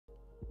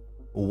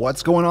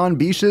What's going on,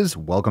 Beaches?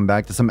 Welcome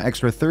back to Some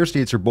Extra Thirsty.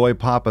 It's your boy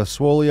Papa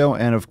Swole,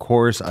 and of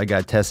course, I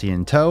got Tessie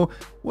in tow.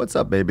 What's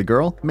up, baby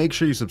girl? Make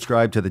sure you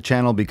subscribe to the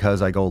channel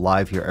because I go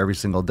live here every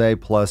single day.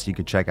 Plus, you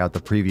can check out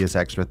the previous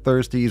Extra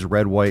Thirsties,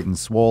 Red, White, and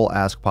Swole.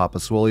 Ask Papa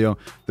Swole.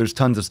 There's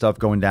tons of stuff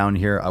going down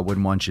here. I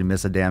wouldn't want you to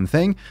miss a damn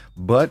thing,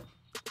 but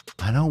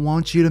I don't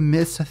want you to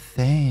miss a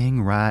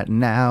thing right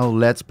now.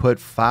 Let's put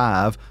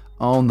 5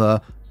 on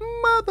the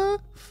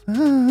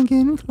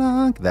motherfucking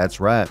clock. That's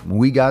right.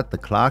 We got the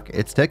clock.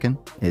 It's ticking.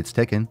 It's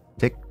ticking.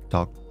 Tick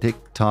tock, tick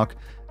tock.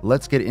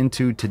 Let's get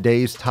into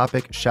today's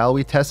topic, shall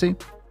we, Tessie?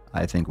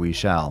 I think we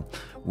shall.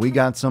 We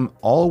got some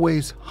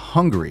always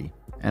hungry.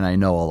 And I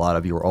know a lot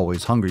of you are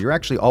always hungry. You're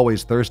actually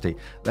always thirsty.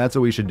 That's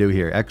what we should do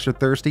here. Extra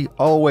thirsty,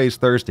 always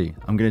thirsty.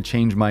 I'm going to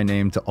change my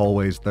name to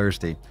always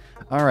thirsty.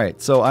 All right.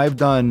 So I've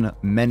done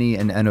many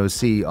an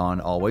NOC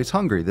on always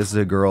hungry. This is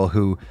a girl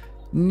who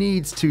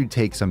needs to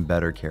take some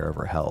better care of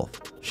her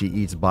health. She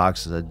eats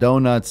boxes of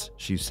donuts.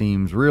 She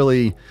seems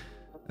really,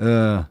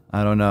 I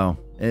don't know.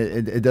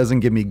 It doesn't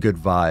give me good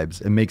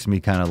vibes. It makes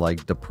me kind of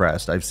like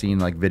depressed. I've seen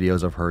like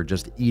videos of her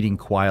just eating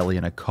quietly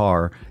in a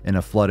car in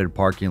a flooded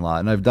parking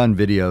lot. And I've done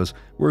videos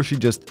where she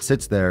just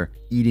sits there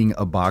eating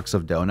a box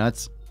of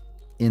donuts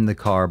in the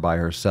car by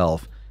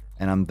herself.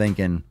 And I'm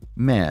thinking,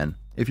 man,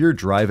 if you're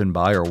driving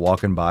by or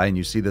walking by and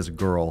you see this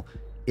girl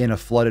in a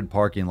flooded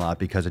parking lot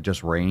because it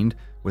just rained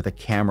with a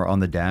camera on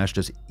the dash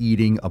just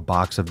eating a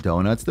box of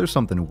donuts, there's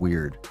something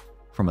weird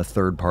from a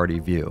third-party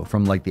view.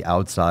 From like the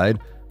outside,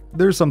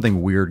 there's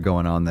something weird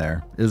going on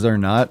there. Is there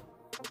not?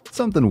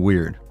 Something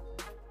weird.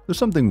 There's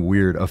something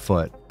weird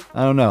afoot.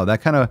 I don't know.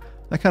 That kind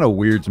of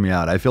weirds me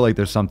out. I feel like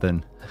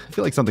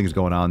something's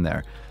going on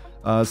there.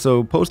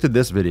 So posted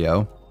this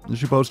video.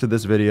 She posted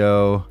this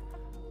video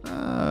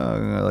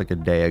like a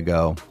day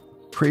ago.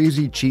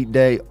 Crazy cheat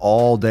day,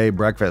 all day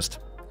breakfast.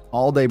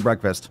 All day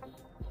breakfast.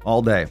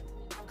 All day.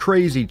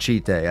 Crazy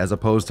cheat day, as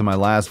opposed to my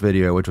last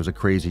video, which was a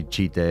crazy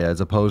cheat day, as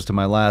opposed to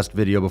my last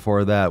video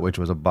before that, which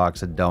was a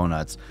box of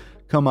donuts.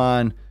 Come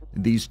on,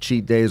 these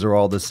cheat days are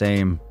all the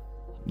same.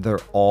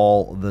 They're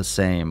all the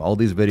same. All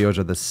these videos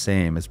are the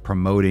same. It's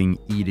promoting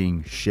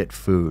eating shit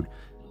food.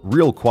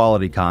 Real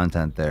quality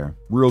content there.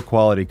 Real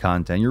quality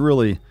content. You're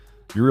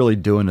really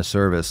doing a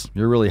service.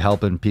 You're really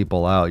helping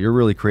people out. You're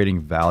really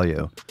creating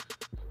value.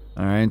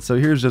 All right, so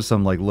here's just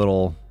some like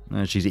little,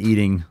 she's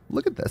eating.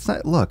 Look at this.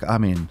 Look, I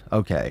mean,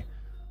 okay.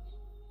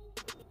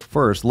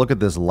 First, look at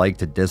this like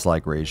to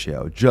dislike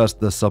ratio. Just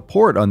the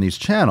support on these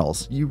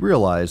channels. You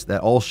realize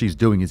that all she's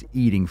doing is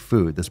eating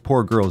food. This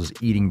poor girl is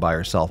eating by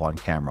herself on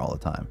camera all the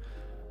time.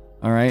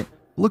 All right,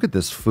 look at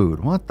this food.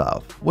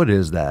 What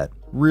is that?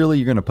 Really,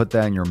 you're gonna put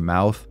that in your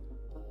mouth?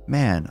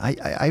 Man,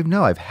 I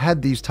know I've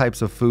had these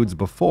types of foods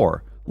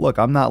before. Look,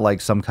 I'm not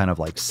like some kind of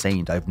like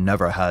saint. I've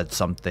never had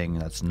something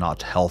that's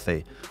not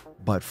healthy.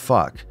 But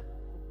fuck.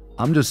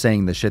 I'm just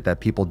saying the shit that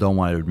people don't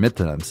want to admit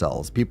to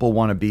themselves. People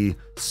want to be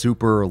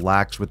super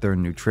lax with their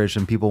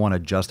nutrition. People want to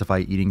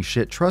justify eating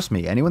shit. Trust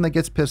me, anyone that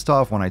gets pissed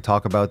off when I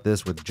talk about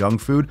this with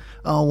junk food,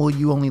 oh, well,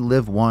 you only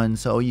live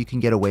once, so you can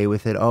get away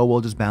with it. Oh,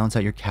 we'll just balance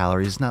out your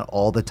calories. It's not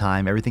all the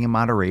time, everything in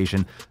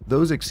moderation.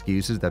 Those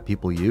excuses that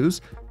people use,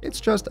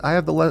 it's just, I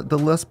have the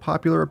less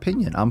popular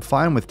opinion. I'm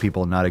fine with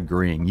people not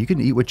agreeing. You can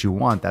eat what you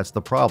want, that's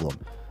the problem.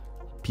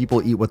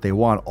 People eat what they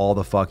want all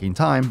the fucking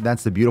time.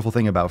 That's the beautiful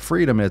thing about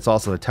freedom, and it's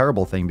also a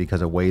terrible thing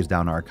because it weighs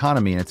down our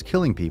economy and it's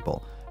killing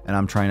people. And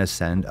I'm trying to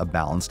send a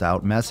balanced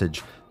out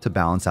message to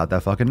balance out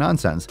that fucking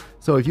nonsense.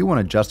 So if you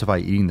want to justify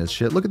eating this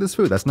shit, look at this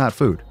food. That's not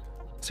food.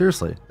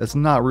 Seriously, that's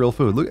not real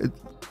food. Look,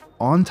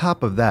 on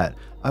top of that,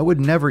 I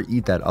would never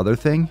eat that other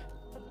thing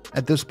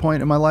at this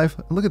point in my life.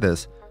 Look at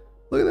this.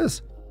 Look at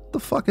this. What the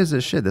fuck is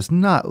this shit? That's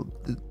not,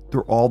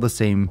 they're all the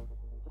same.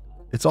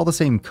 It's all the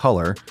same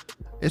color.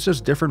 It's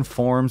just different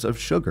forms of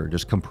sugar,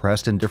 just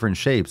compressed in different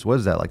shapes. What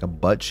is that, like a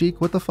butt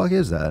cheek? What the fuck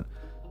is that?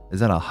 Is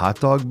that a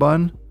hot dog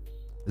bun?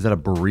 Is that a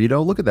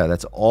burrito? Look at that.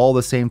 That's all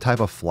the same type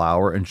of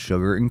flour and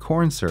sugar and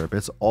corn syrup.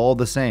 It's all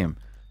the same.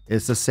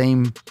 It's the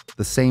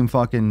same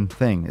fucking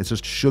thing. It's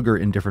just sugar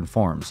in different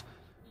forms.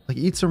 Like,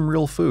 eat some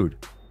real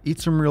food. Eat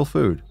some real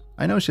food.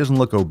 I know she doesn't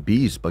look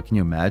obese, but can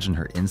you imagine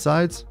her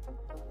insides?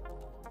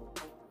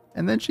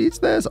 And then she eats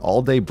this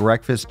all-day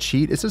breakfast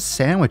cheat. It's just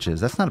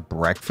sandwiches. That's not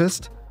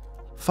breakfast.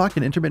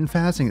 Fucking intermittent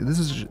fasting.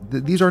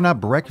 These are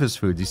not breakfast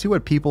foods. You see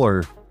what people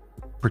are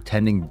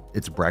pretending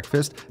it's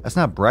breakfast? That's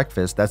not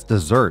breakfast. That's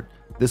dessert.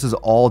 This is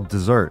all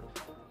dessert.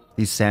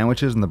 These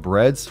sandwiches and the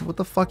breads. What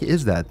the fuck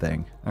is that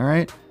thing? All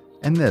right.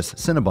 And this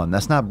Cinnabon.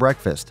 That's not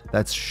breakfast.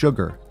 That's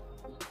sugar.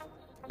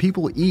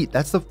 People eat.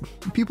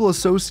 People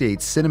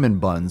associate cinnamon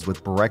buns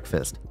with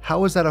breakfast.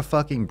 How is that a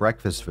fucking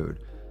breakfast food?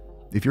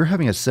 If you're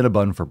having a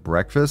Cinnabon for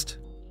breakfast,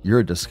 you're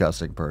a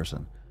disgusting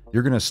person.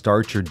 You're going to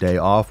start your day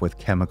off with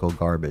chemical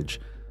garbage.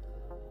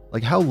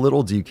 Like, how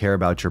little do you care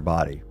about your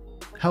body?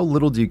 How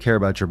little do you care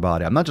about your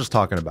body? I'm not just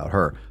talking about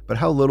her, but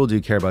how little do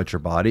you care about your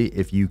body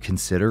if you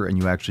consider and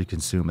you actually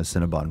consume a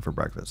Cinnabon for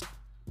breakfast?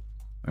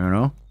 You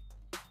know?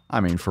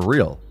 I mean, for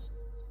real.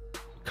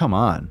 Come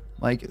on.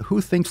 Like, who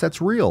thinks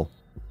that's real?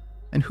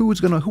 And who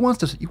wants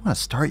to, you want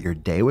to start your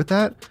day with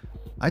that?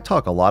 I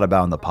talk a lot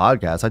about on the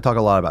podcast. I talk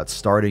a lot about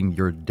starting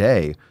your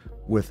day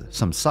with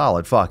some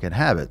solid fucking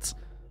habits.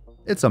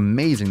 It's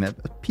amazing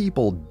that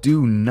people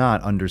do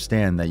not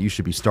understand that you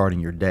should be starting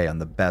your day on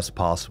the best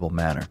possible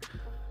manner.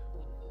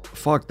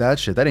 Fuck that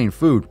shit. That ain't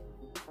food.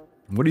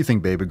 What do you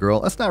think, baby girl?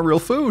 That's not real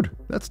food.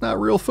 That's not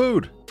real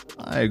food.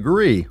 I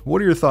agree.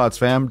 What are your thoughts,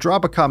 fam?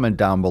 Drop a comment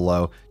down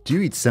below. Do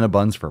you eat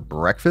Cinnabons for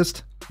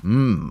breakfast?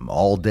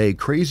 All day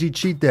crazy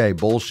cheat day.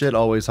 Bullshit,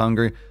 always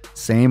hungry.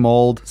 Same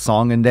old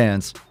song and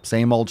dance.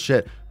 Same old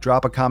shit.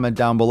 Drop a comment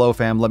down below,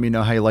 fam. Let me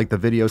know how you like the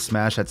video.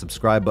 Smash that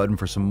subscribe button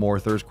for some more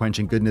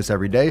thirst-quenching goodness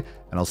every day.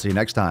 And I'll see you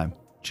next time.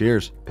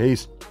 Cheers.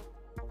 Peace.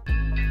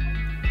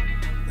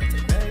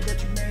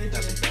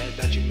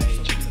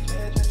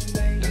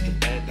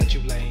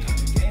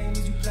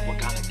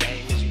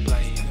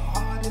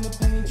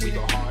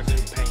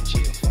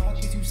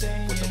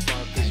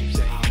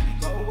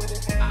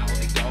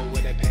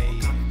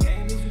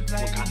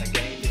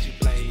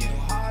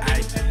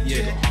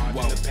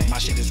 My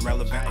shit is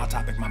relevant, on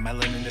topic, my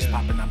melanin is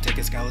popping. I'm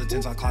taking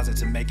skeletons on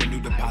closets and making new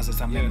deposits.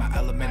 I'm in my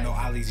element, no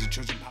ollies, you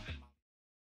children popping.